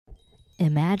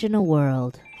Imagine a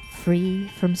world free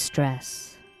from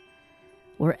stress,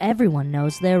 where everyone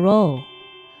knows their role.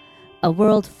 A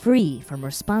world free from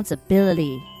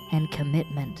responsibility and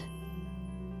commitment.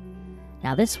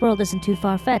 Now, this world isn't too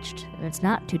far-fetched, and it's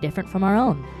not too different from our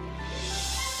own.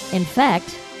 In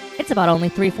fact, it's about only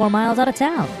 3-4 miles out of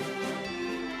town.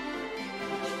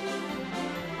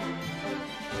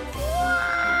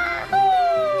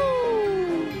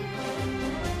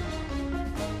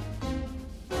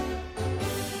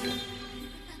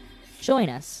 Join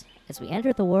us as we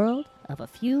enter the world of a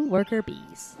few worker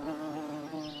bees.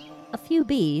 A few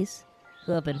bees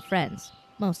who have been friends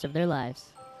most of their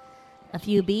lives. A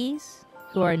few bees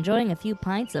who are enjoying a few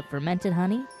pints of fermented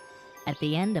honey at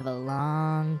the end of a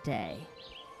long day.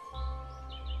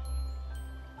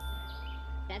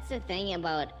 That's the thing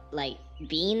about, like,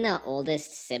 being the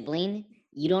oldest sibling.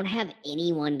 You don't have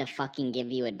anyone to fucking give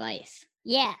you advice.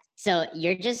 Yeah. So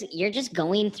you're just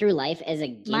going through life as a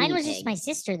guinea Mine was pig. just my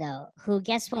sister, though, who,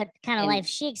 guess what kind of And- life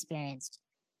she experienced?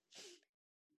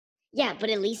 Yeah, but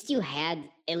at least you had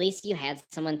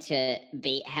someone to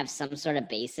have some sort of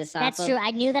basis off That's of. true.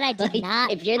 I knew that I did Like,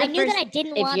 not. if you're the I knew that I first-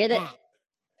 didn't if want you're the- that.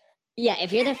 Yeah,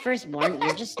 if you're the firstborn,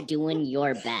 you're just doing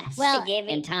your best. Well,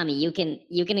 and Tommy, you can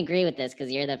agree with this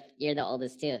because you're the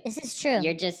oldest too. this is true.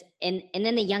 You're just and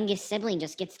then the youngest sibling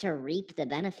just gets to reap the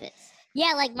benefits.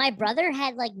 Yeah, like my brother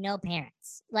had like no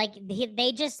parents. Like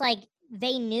they just like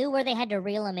they knew where they had to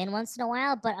reel him in once in a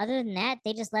while, but other than that,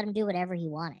 they just let him do whatever he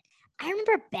wanted. I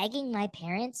remember begging my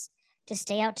parents to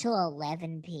stay out till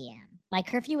 11 p.m. My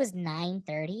curfew was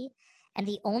 9:30, and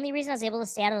the only reason I was able to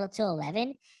stay out until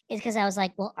 11 is because I was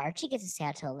like, well, Archie gets to stay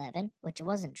out till 11, which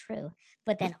wasn't true.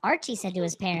 But then Archie said to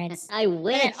his parents, I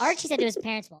wish. But then Archie said to his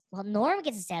parents, well, Norm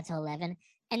gets to stay out till 11.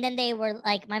 And then they were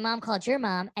like, my mom called your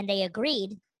mom and they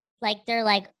agreed. Like, they're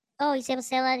like, oh, he's able to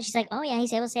stay out 11. She's like, oh, yeah,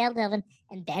 he's able to stay out 11.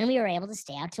 And then we were able to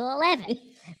stay out till 11.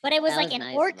 But it was That like was an nice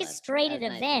of us. orchestrated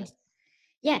That was nice of event.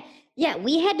 us. Yeah,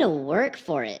 we had to work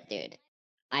for it, dude.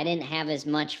 I didn't have as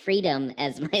much freedom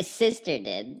as my sister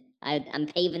did. I'm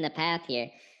paving the path here.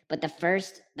 But the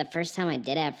first time I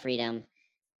did have freedom,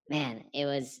 man, it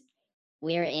was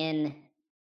we were in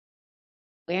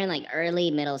like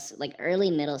early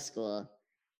middle school,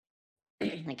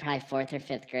 like probably 4th or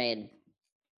 5th grade.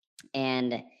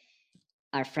 And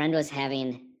our friend was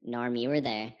having, Norm, you were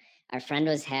there. Our friend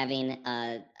was having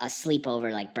a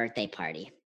sleepover, like birthday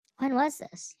party. When was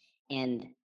this? And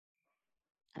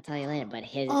I'll tell you later, but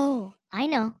Oh, I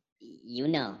know. you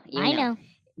know. I know.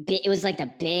 It was like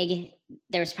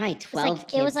there was probably 12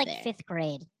 kids It was like there. 5th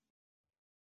grade.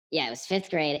 Yeah, it was 5th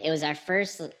grade. It was our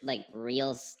first like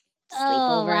real sleepover,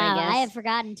 Oh, wow. I guess. I had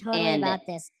forgotten totally about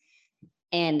this.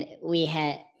 And we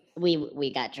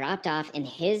got dropped off, and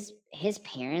his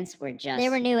parents were just They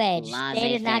were new age. They did not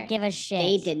laissez-faire. give a shit.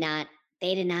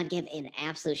 They did not give an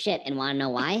absolute shit. And want to know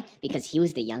why? Because he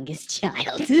was the youngest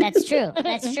child. That's true.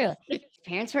 That's true.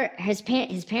 His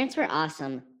parents were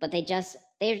awesome, but they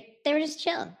were just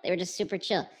chill. They were just super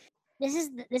chill.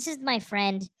 This is my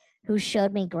friend who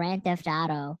showed me Grand Theft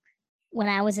Auto when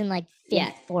I was in like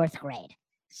 4th grade.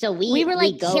 So we were,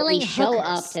 like, killing we show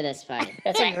up hookers. to this party.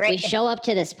 That's a great. We show up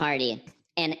to this party,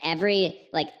 and every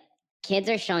kids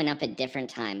are showing up at different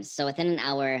times. So within an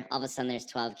hour, all of a sudden there's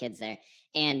 12 kids there,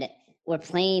 and we're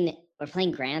playing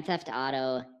Grand Theft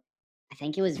Auto. I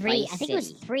think it was 3. Vice I think it was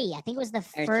City. 3. I think it was the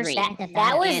Or first 3. Grand Theft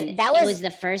That Auto. was- And that it was- was the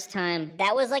first time.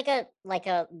 That was like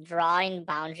a drawing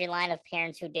boundary line of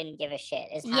parents who didn't give a shit.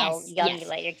 Is how Yes, young yes. you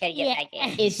let your kid get Yeah. that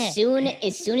game.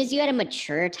 As soon as you had a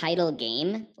mature title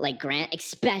game like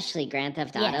especially Grand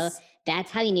Theft Auto, Yes.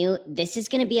 that's how you knew this is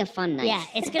gonna be a fun night. Yeah,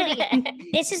 it's gonna be.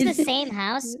 This is the same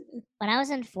house. When I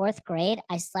was in 4th grade,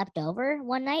 I slept over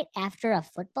one night after a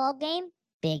football game.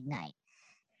 Big night,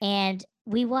 and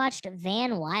we watched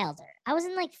Van Wilder. I was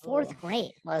in like 4th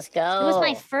grade. Let's go. It was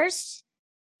my first.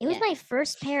 It was Yeah. my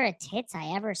first pair of tits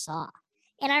I ever saw,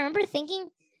 and I remember thinking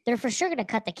they're for sure gonna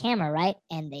cut the camera, right?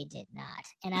 And they did not.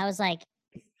 And I was like,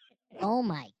 "Oh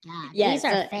my god, Yeah, these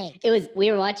are so fake."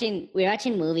 we were watching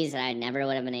movies that I never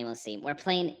would have been able to see.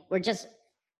 We're just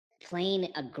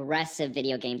playing aggressive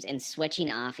video games and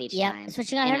switching off each Yep, time.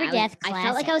 switching on And every I death. I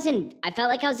felt like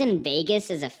I was in Vegas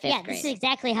as a 5th Yeah, grade this is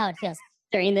exactly how it feels.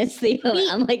 during this sleepover. We-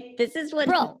 I'm like, this is what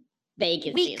Bro,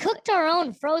 Vegas we feels cooked our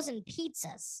own frozen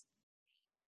pizzas.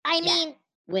 I Yeah. mean, like,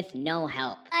 with no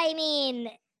help.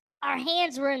 our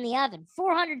hands were in the oven,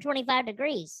 425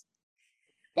 degrees.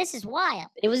 This is wild.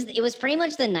 It was pretty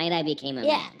much the night I became a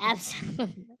Yeah, man.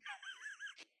 absolutely.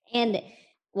 And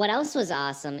what else was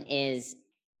awesome is,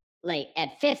 like,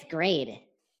 at 5th grade,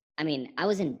 I mean, I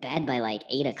was in bed by like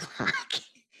 8 o'clock.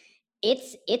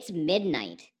 It's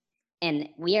midnight, and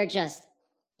we are just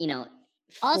you know,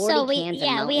 40 Also, we cans of we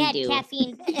Mountain had Dew.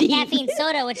 caffeine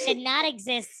soda, which did not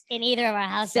exist in either of our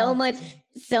households.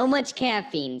 So much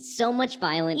caffeine, so much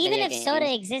violent. Even video if games,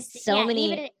 soda existed, so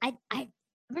many. Even I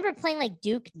remember playing like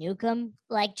Duke Nukem,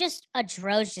 like just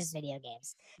atrocious video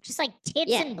games, just like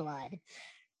tits and blood.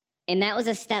 And that was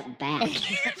a step back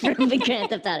from the Grand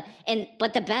Theft Auto.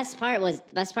 But the best part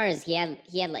is he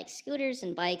had like scooters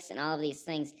and bikes and all of these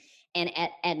things. And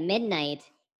at midnight,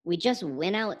 we just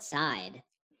went outside,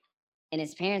 and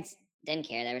his parents didn't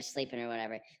care; they were sleeping or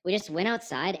whatever. We just went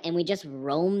outside and we just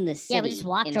roamed the city. Yeah, we just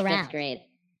walked in around 5th grade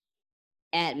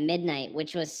at midnight,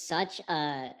 which was such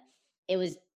a. It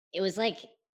was like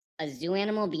a zoo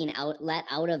animal being let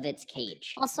out of its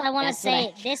cage. Also, I want to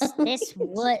say this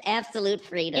would absolute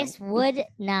freedom. This would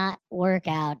not work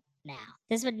out now.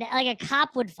 This would like a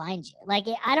cop would find you. Like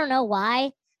I don't know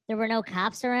why there were no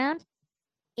cops around.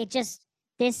 It just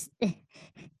this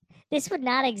would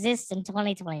not exist in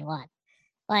 2021.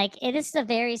 Like this is a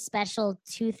very special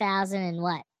 2000 and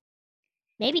what?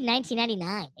 Maybe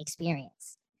 1999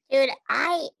 experience. Dude,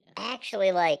 I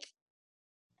actually like.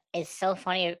 It's so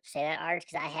funny to say that, Arch,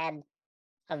 because I had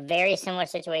a very similar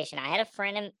situation. I had a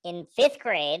friend in 5th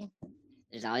grade.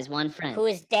 There's always one friend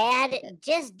whose dad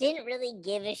just didn't really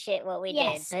give a shit what we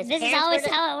did. So this is always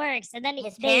how it works. And then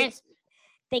his parents,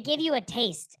 they give you a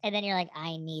taste, and then you're like,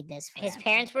 I need this. His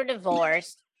parents were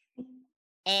divorced,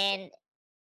 and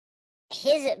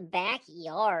his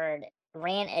backyard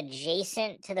ran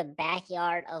adjacent to the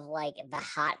backyard of like the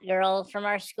hot girl from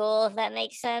our school, if that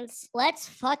makes sense. Let's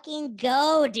fucking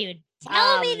go, dude.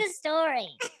 Tell me the story.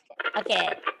 Okay.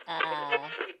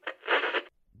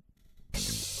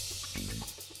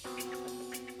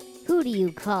 Who do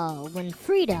you call when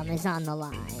freedom is on the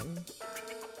line?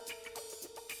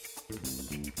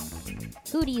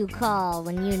 Who do you call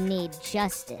when you need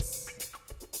justice?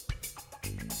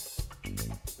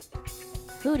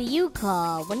 Who do you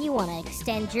call when you want to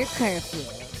extend your curfew?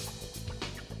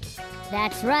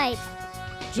 That's right,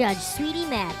 Judge Sweetie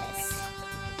Mathis,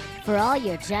 for all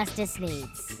your justice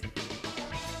needs.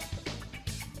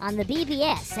 On the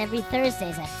BBS every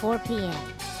Thursdays at 4 p.m.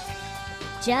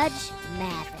 Judge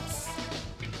Mathis.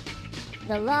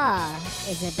 The law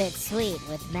is a bit sweet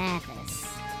with Mathis.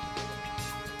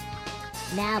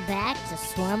 Now back to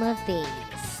Swarm of Bees.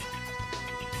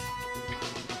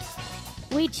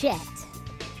 We checked.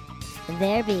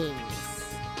 They're bees.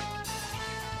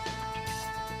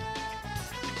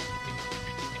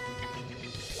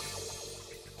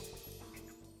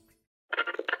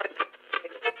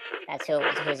 That's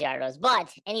whose yard was.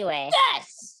 But anyway.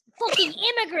 Yes! Fucking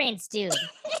immigrants, dude.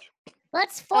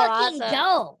 Let's fucking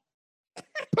go.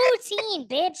 Poutine,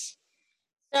 bitch.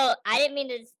 So I didn't mean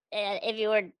to, if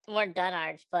you weren't done,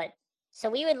 Arch, but so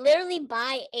we would literally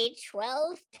buy a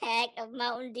 12-pack of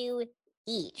Mountain Dew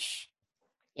each.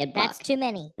 That's too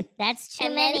many. That's too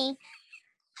many.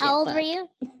 How old were you?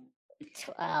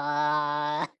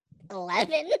 11.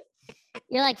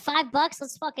 You're like $5.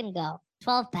 Let's fucking go.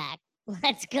 12-pack.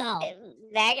 Let's go.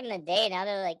 Back in the day, now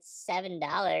they're like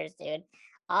 $7, dude.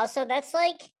 Also, that's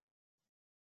like,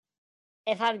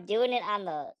 if I'm doing it on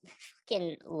the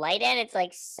fucking light end, it's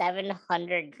like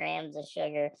 700 grams of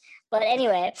sugar. But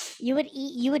anyway,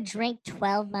 you would drink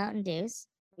 12 Mountain Dews.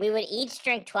 We would each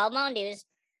drink 12 Mountain Dews,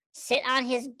 sit on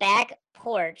his back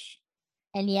porch,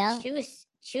 and yell,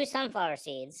 chew sunflower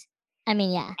seeds. I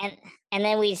mean, yeah. And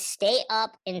then we'd stay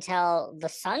up until the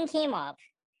sun came up,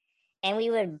 and we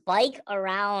would bike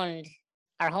around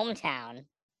our hometown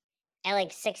at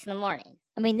like 6 in the morning.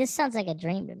 I mean, this sounds like a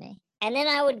dream to me. And then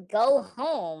I would go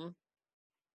home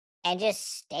and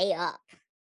just stay up.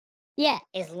 Yeah.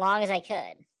 As long as I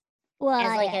could. Well,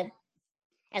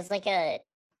 as like a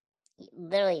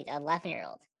literally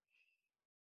 11-year-old.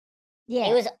 Yeah.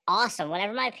 It was awesome.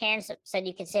 Whenever my parents said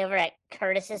you could stay over at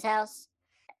Curtis's house,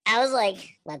 I was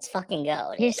like, let's fucking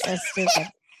go. You're so stupid.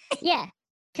 Yeah.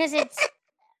 Because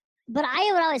but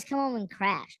I would always come home and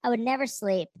crash. I would never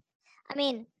sleep. I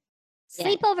mean,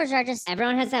 sleepovers are just.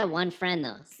 Everyone has that one friend,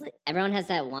 though. Everyone has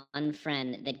that one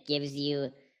friend that gives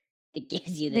you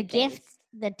the gift,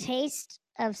 the taste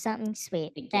of something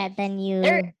sweet that then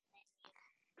you.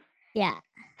 Yeah.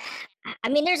 I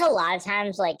mean, there's a lot of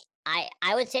times, like,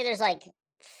 I would say there's like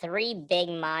 3 big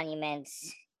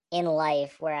monuments in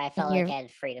life where I felt like I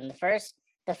had freedom. The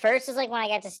first is like when I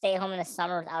got to stay home in the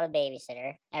summer without a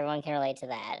babysitter. Everyone can relate to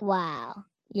that. Wow.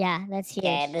 Yeah, that's huge.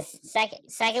 Yeah, the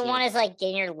second one is like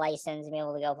getting your license and being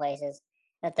able to go places.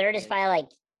 The third is probably like,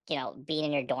 being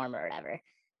in your dorm or whatever.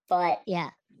 But yeah,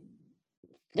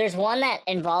 there's one that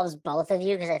involves both of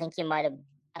you because I think you might have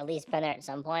at least been there at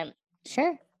some point.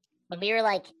 Sure. But we were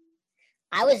like,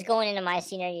 I was going into my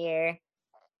senior year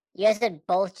You guys had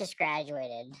both just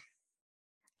graduated.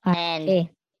 And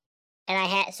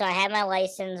I had my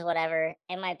license, whatever,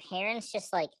 and my parents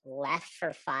just like left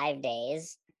for 5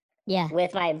 days. Yeah.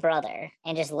 With my brother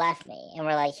and just left me, and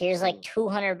we're like, here's like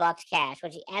 $200 cash,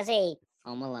 which as a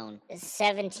Home Alone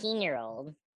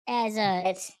 17-year-old,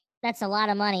 that's a lot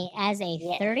of money. As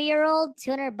a 30-year-old,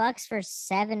 $200 for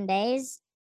 7 days.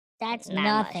 That's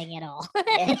nothing at all.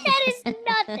 That is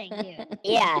nothing, dude.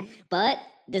 Yeah, but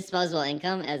disposable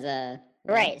income as a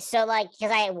right. So like,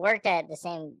 because I worked at the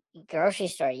same grocery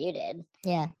store you did.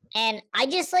 Yeah. And I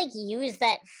just like used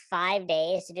that 5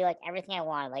 days to do like everything I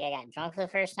wanted. Like I got drunk for the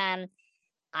first time.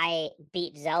 I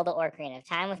beat Zelda Ocarina of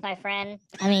Time with my friend.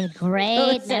 I mean,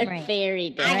 great memory.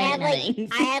 Very I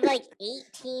had like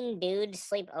 18 dudes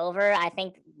sleep over. I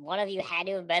think one of you had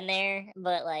to have been there,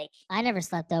 but like I never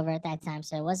slept over at that time,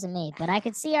 so it wasn't me. But I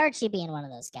could see Archie being one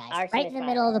of those guys, Archie right in the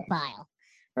middle of the pile,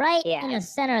 right in the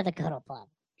center of the cuddle plug.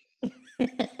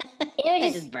 It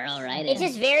was just burrow right It's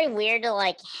just very weird to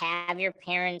like have your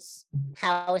parents'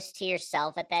 house to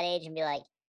yourself at that age and be like,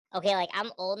 okay, like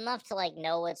I'm old enough to like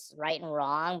know what's right and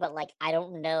wrong, but like I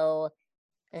don't know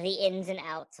the ins and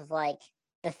outs of like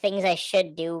the things I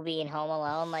should do being home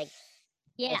alone. Like,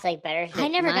 yeah, it's like better. I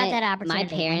never got that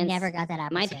opportunity. I never got that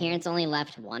opportunity. My parents only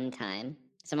left one time.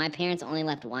 So my parents only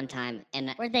left one time, and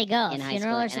where'd they go? In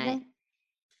funeral high or something?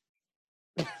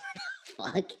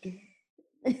 Fuck.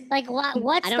 Like what?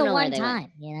 What's the one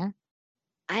time? You know?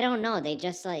 I don't know. They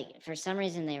just like for some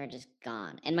reason they were just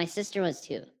gone, and my sister was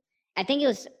too. I think it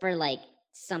was for like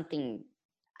something.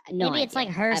 No, maybe it's like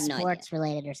her sports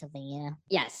related or something. You know?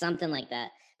 Yeah, something like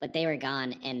that. But they were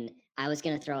gone, and I was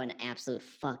gonna throw an absolute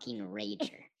fucking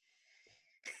rager.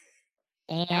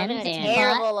 And a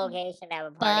terrible location to have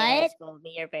a party at school,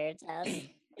 be your parents' house.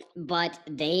 But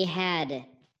they had,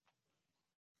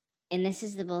 and this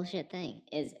is the bullshit thing,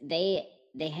 is they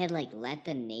had like let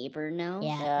the neighbor know.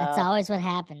 Yeah, that's always what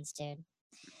happens, dude.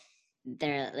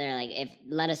 They're like,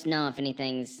 let us know if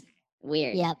anything's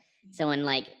weird. Yep. So when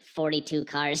like 42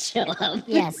 cars show up.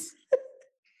 Yes.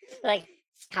 Like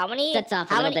how many? That's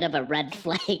off a little bit of a red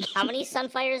flag. How many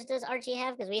Sunfires does Archie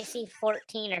have? Because we see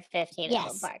 14 or 15 yes.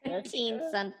 in the park. 15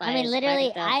 Sunfires. I mean,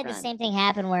 literally, I had the same thing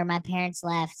happen where my parents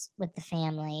left with the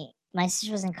family. My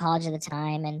sister was in college at the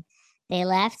time, and they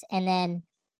left, and then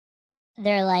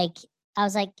they're like, I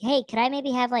was like, hey, could I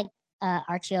maybe have like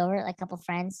Archie over, like a couple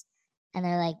friends? And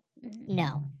they're like,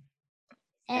 no.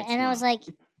 And I was like,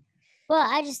 well,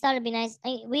 I just thought it'd be nice.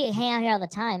 We hang out here all the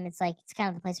time. It's like, it's kind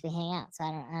of the place we hang out. So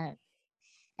I don't.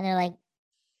 And they're like,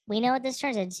 we know what this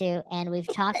turns into, and we've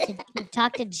talked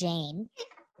to Jane,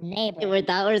 the neighbor. We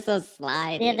thought we were so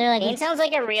sly. Yeah, they're like, Jane sounds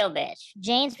like a real bitch.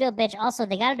 Jane's real bitch. Also,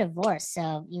 they got a divorce,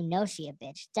 so you know she a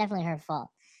bitch. Definitely her fault.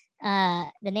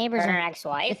 The neighbors her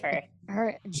ex-wife or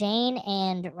her Jane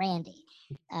and Randy.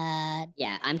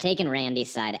 Yeah, I'm taking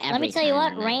Randy's side. Let me tell you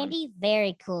what, Randy,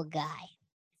 very cool guy.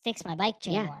 Fixed my bike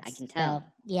chain once. I can tell. So,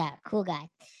 yeah, cool guy.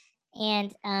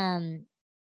 And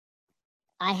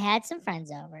I had some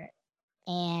friends over,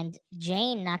 and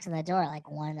Jane knocks on the door at like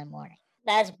 1 a.m.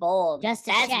 That's bold. Just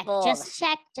to check. Bold. Just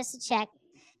to check.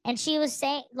 And she was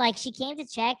saying, like, she came to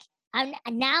check.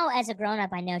 Now, as a grown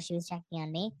up, I know she was checking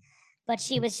on me, but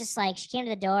she was just like, she came to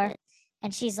the door,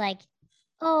 and she's like,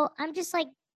 "Oh, I'm just like,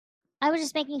 I was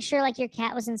just making sure like your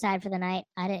cat was inside for the night.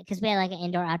 I didn't, because we had like an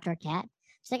indoor-outdoor cat.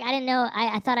 She's like, I didn't know.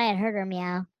 I thought I had heard her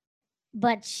meow."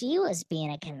 But she was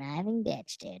being a conniving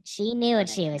bitch, dude. She knew what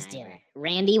she was doing.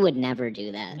 Randy would never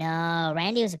do that. No,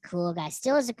 Randy was a cool guy.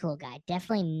 Still is a cool guy.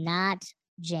 Definitely not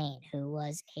Jane, who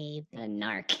was a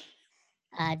narc.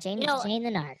 Jane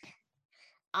the narc.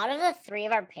 Out of the 3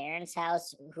 of our parents'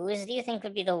 house, whose do you think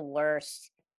would be the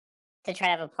worst to try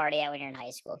to have a party at when you're in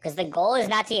high school? Because the goal is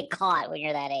not to get caught when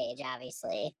you're that age,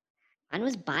 obviously. Mine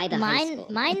was by the high school.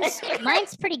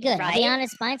 Mine's pretty good. Right? To be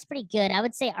honest, mine's pretty good. I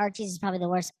would say Archie's is probably the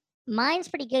worst. Mine's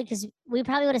pretty good because we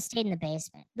probably would have stayed in the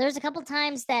basement. There's a couple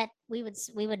times that we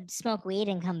would smoke weed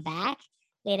and come back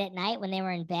late at night when they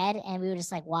were in bed, and we would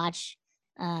just like watch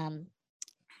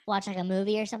like a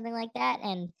movie or something like that.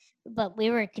 But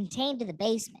we were contained to the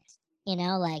basement, you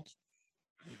know, like.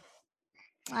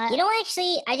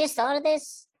 Actually, I just thought of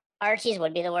this. Archie's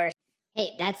would be the worst.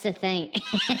 Hey, that's the thing.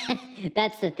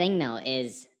 That's the thing, though,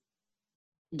 is.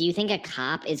 Do you think a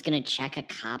cop is gonna check a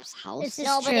cop's house?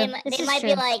 No, but they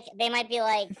might be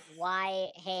like, why?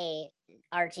 Hey,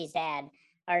 Archie's dad,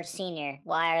 our senior.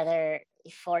 Why are there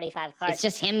 45 cars? It's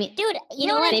just him, dude. You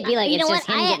know what? They'd be like, it's just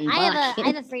him getting bucked. I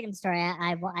have a freedom story.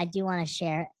 I do want to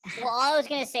share. Well, all I was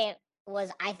gonna say was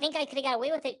I think I could have got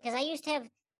away with it because I used to have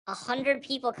 100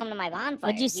 people come to my bonfire.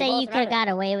 Would you say you could have got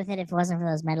away with it if it wasn't for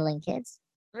those meddling kids?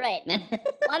 Right. Well,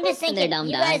 I'm just They're thinking, dumb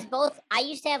you dumb. guys both. I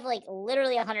used to have like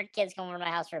literally 100 kids come over to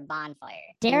my house for a bonfire.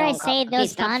 Dare No I one say called.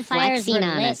 those stop bonfires were flexing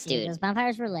on lit, us, dude. Those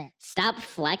bonfires were lit. Stop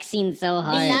flexing so It's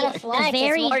hard. not a flex.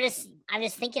 very- It's more just. I'm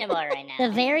just thinking about it right now.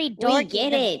 The very dorky. We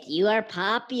get it. You are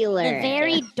popular. The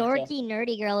very Thank you. dorky,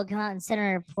 nerdy girl would come out and sit on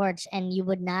her porch, and you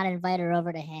would not invite her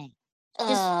over to hang. Oh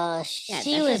Yeah, She that's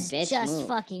a was bitch just move.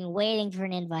 fucking waiting for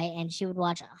an invite, and she would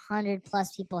watch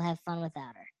 100+ people have fun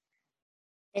without her.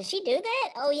 Did she do that?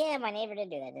 Oh yeah, my neighbor did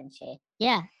do that, didn't she?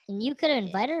 Yeah, and you could have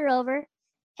invited her over,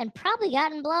 and probably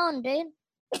gotten blown, dude.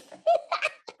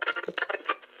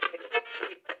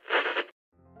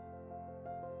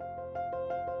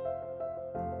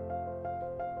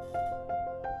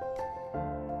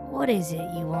 What is it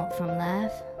you want from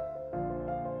life?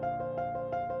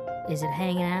 Is it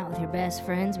hanging out with your best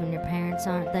friends when your parents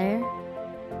aren't there?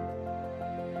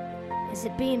 Is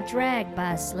it being dragged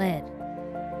by a sled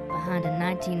behind a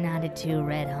 1992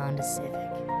 red Honda Civic?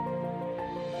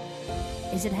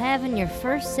 Is it having your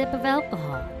first sip of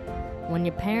alcohol when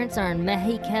your parents are in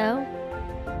Mexico?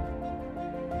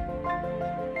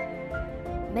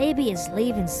 Maybe it's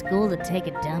leaving school to take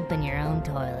a dump in your own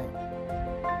toilet.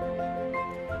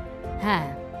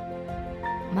 Hi,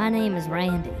 my name is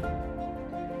Randy,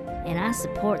 and I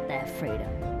support that freedom.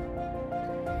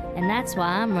 And that's why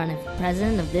I'm running for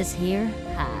president of this here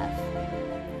hive.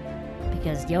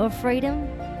 Because your freedom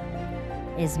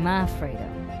is my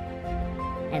freedom,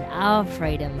 and our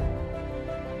freedom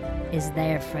is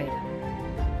their freedom.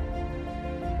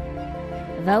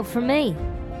 Vote for me,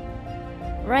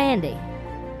 Randy.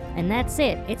 And that's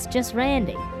it. It's just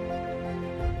Randy.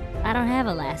 I don't have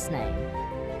a last name.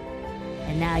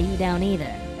 And now you don't either.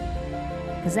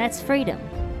 Because that's freedom.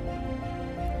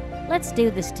 Let's do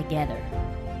this together.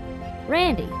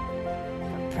 Randy,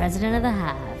 for president of the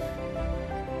hive.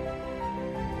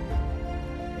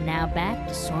 Now back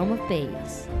to Swarm of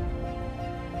Bees.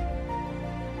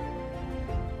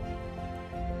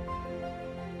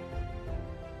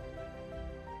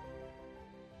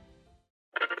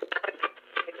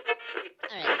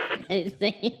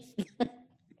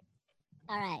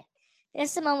 All right. This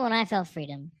is the moment when I felt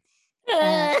freedom.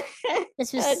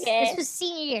 This was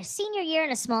senior year. Senior year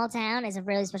in a small town is a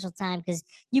really special time because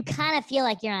you kind of feel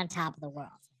like you're on top of the world.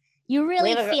 You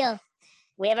really feel.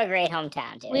 We have a great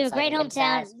hometown, dude. We have It's a great like good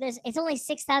hometown. size. It's only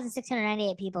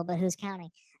 6,698 people, but who's counting?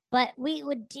 But we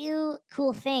would do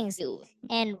cool things.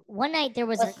 And one night it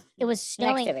was Next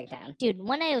snowing. to big town. Dude,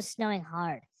 one night it was snowing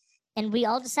hard. And we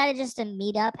all decided just to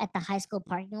meet up at the high school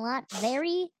parking lot.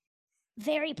 Very,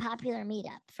 very popular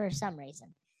meetup for some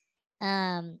reason.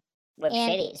 Whip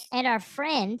and- shitties. And our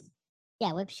friend,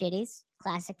 whip shitties,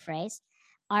 classic phrase.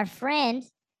 Our friend,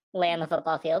 Lay on the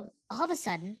football field. all of a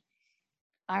sudden,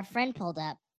 our friend pulled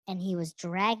up and he was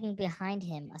dragging behind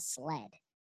him a sled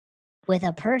with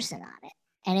a person on it.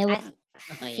 And it was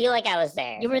I feel like I was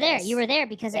there. you for were there. this. You were there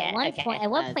because at Yeah, one okay. point, I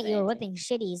was you there were too. whipping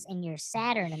shitties in your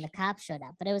Saturn and the cops showed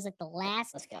up. But it was like the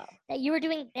last Let's go. that you were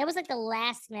doing. That was like the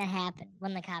last thing that happened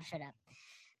when the cops showed up.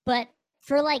 But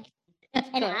for like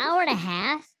an hour and a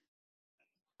half,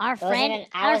 our friend,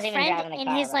 I wasn't even driving the in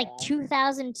car, his by like the way.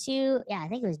 2002, I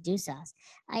think it was Deuces.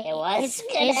 It was?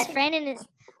 his friend in his.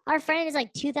 Our friend is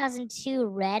like 2002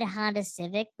 red Honda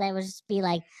Civic that would just be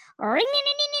like ring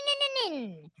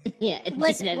Yeah,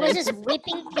 was just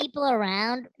whipping people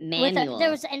around manual.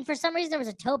 and for some reason there was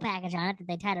a tow package on it that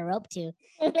they tied a rope to.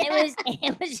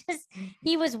 It was just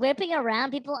he was whipping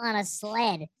around people on a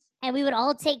sled and we would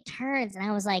all take turns and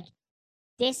I was like,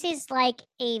 this is like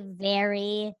a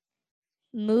very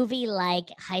movie like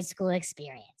high school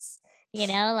experience. You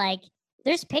know, like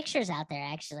there's pictures out there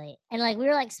actually. And like we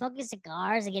were like smoking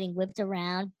cigars and getting whipped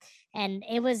around. And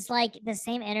it was like the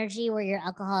same energy where your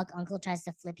alcoholic uncle tries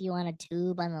to flip you on a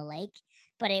tube on the lake.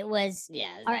 But it was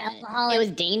our alcoholic. It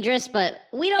was dangerous, but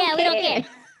we don't care. We don't care.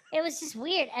 It was just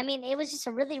weird. I mean, it was just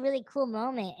a really, really cool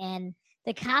moment. And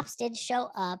the cops did show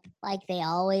up like they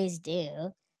always do.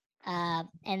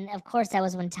 And of course, that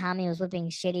was when Tommy was whipping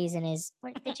shitties in his.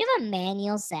 Did you have a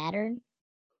manual Saturn?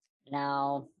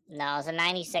 No, it was a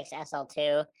 96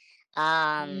 SL2.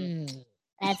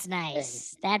 That's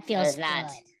nice. That feels was not.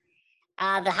 good.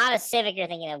 The Honda Civic you're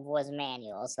thinking of was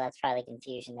manual, so that's probably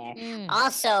confusion there. Mm.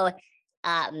 Also,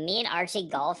 me and Archie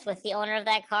golfed with the owner of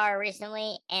that car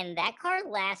recently, and that car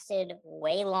lasted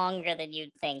way longer than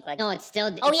you'd think. Like, No, it's still.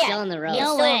 It's Oh, yeah. still on the road. it's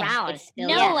No still way. around. It's still-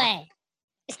 No yeah. way.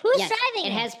 Who's Yes,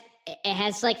 driving it? It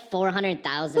has like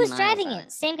 400,000. Who's miles driving on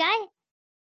it? Same guy?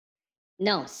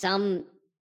 No, some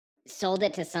sold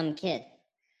it to some kid.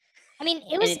 I mean,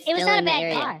 it And was it's it was still not a in the bad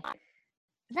area. car.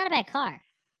 It's not a bad car.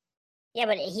 Yeah,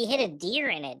 but he hit a deer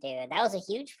in it, dude. That was a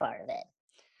huge part of it.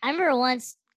 I remember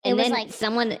once And was then like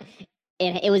someone,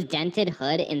 it was dented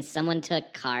hood, and someone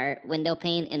took car window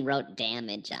pane and wrote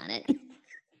damage on it.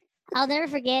 I'll never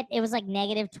forget. It was like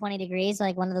negative 20 degrees,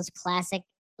 like one of those classic,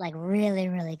 like really,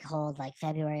 really cold, like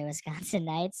February Wisconsin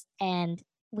nights. And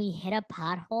we hit a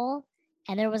pothole,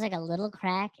 and there was like a little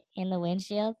crack in the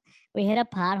windshield. We hit a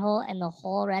pothole, and the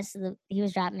whole rest of he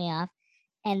was dropping me off.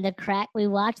 And the crack, we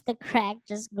watched the crack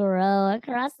just grow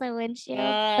across the windshield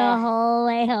the whole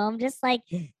way home. Just like,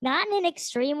 not in an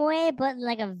extreme way, but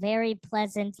like a very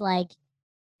pleasant, like,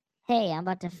 hey, I'm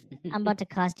about to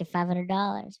cost you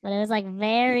 $500. But it was like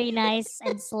very nice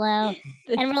and slow.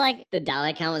 And we're like, the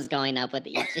dollar count was going up with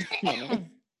each minute. and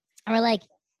we're like,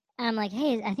 I'm like,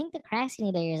 hey, I think the crack's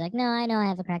gonna be bigger. He's like, no, I know I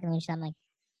have a crack in the windshield. I'm like,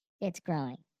 it's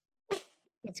growing.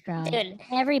 It's growing. Dude,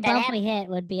 every bump we hit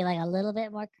would be like a little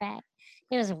bit more crack.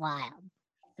 It was wild.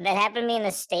 That happened to me in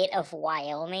the state of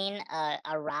Wyoming.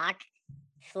 A rock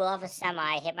flew off a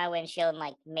semi, hit my windshield, and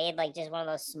like made like just one of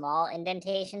those small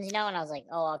indentations, you know. And I was like,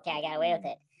 "Oh, okay, I got away with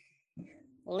it."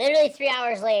 Literally 3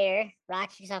 hours later,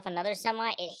 rock kicks off another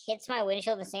semi. It hits my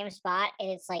windshield in the same spot, and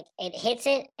it's like it hits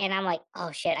it, and I'm like,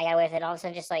 "Oh shit, I got away with it." All of a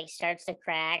sudden, just like starts to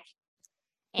crack.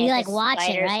 You like watch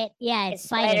it, right? Yeah, it's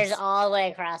spiders all the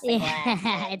way across the glass.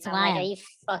 Yeah, it's I'm wild. like, are you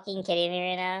fucking kidding me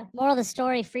right now? Moral of the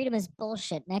story: freedom is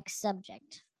bullshit. Next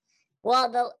subject. Well,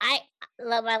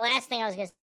 my last thing I was gonna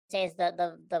say is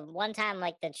the one time,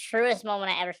 like the truest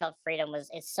moment I ever felt freedom was,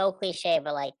 it's so cliche,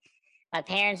 but like my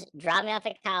parents dropped me off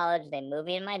at college. They moved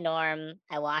me in my dorm.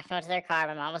 I walked them out to their car.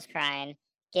 My mom was crying.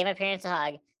 Gave my parents a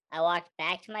hug. I walked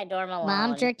back to my dorm alone.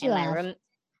 Mom jerked you off.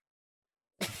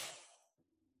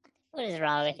 What is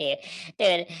wrong with you,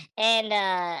 dude? And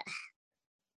I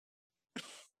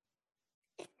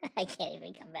can't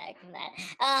even come back from that.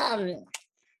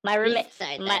 My roommate.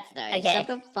 Okay. Shut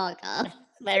the fuck up.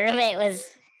 My roommate was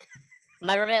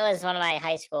one of my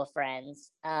high school friends.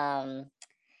 And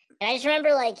I just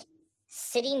remember like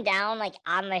sitting down like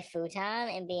on my futon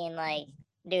and being like,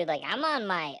 dude, like I'm on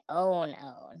my own.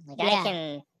 Like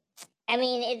I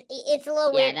mean, it's a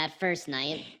little weird. Yeah, that first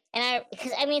night. And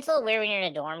because it's a little weird when you're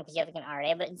in a dorm because you have like an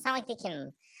RA, but it's not like they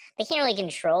can't really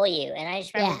control you. And I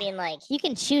just remember being like, you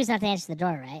can choose not to answer the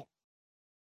door, right?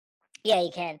 Yeah, you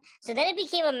can. So then it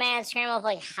became a mad scramble of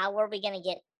like, how are we gonna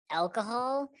get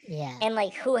alcohol? Yeah. And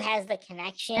like, who has the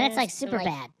connection? And it's like super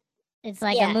bad. It's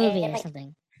like a movie or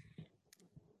something.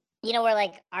 You know, where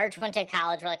like Arch went to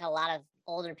college, where like a lot of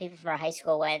older people from our high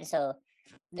school went, so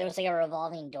there was like a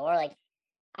revolving door. Like,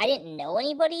 I didn't know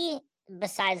anybody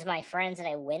besides my friends that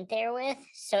I went there with,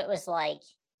 so it was like,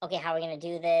 okay, how are we gonna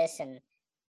do this? And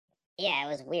yeah, it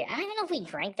was weird. I don't even know if we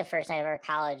drank the first night of our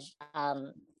college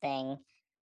thing.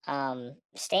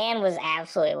 Stan was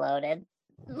absolutely loaded,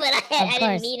 but I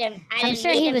didn't meet him. I'm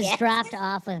sure he was dropped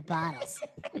off with bottles.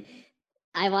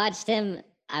 I watched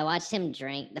him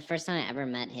drink the first time I ever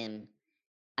met him.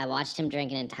 I watched him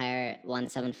drink an entire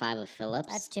 175 of Phillips.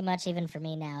 That's too much even for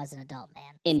me now as an adult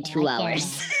man. In 2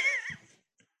 hours.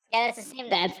 Yeah, that's the same.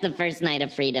 That's the first night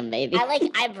of freedom, baby.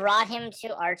 I brought him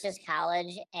to Arch's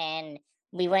college, and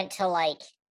we went to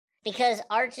because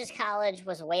Arch's college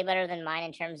was way better than mine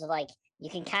in terms of like, you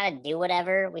can kind of do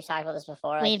whatever. We've talked about this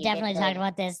before. We've definitely talked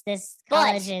about this. This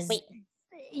college you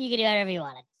can do whatever you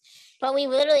wanted. But we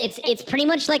literally, it's pretty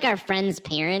much like our friend's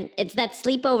parent. It's that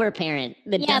sleepover parent.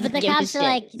 But the cops are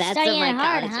like, studying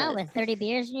hard, huh? With 30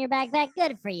 beers in your backpack,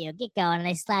 good for you. Get going. And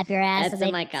they slap your ass and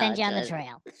they send you on the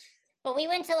trail. But we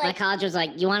went to my college was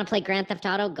like, you want to play Grand Theft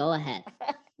Auto? Go ahead.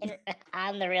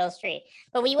 On the real street.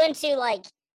 But we went to like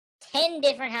 10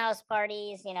 different house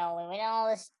parties. You know, we went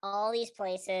to all these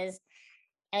places,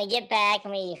 and we get back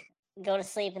and we go to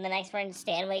sleep. And the next morning,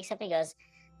 Stan wakes up and he goes,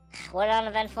 "What an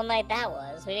uneventful night that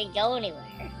was. We didn't go anywhere."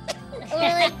 We're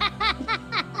like,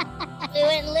 we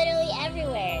went literally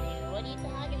everywhere, dude. What are you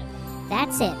talking about?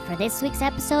 That's it for this week's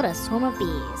episode of Swarm of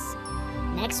Bees.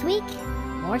 Next week,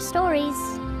 more stories.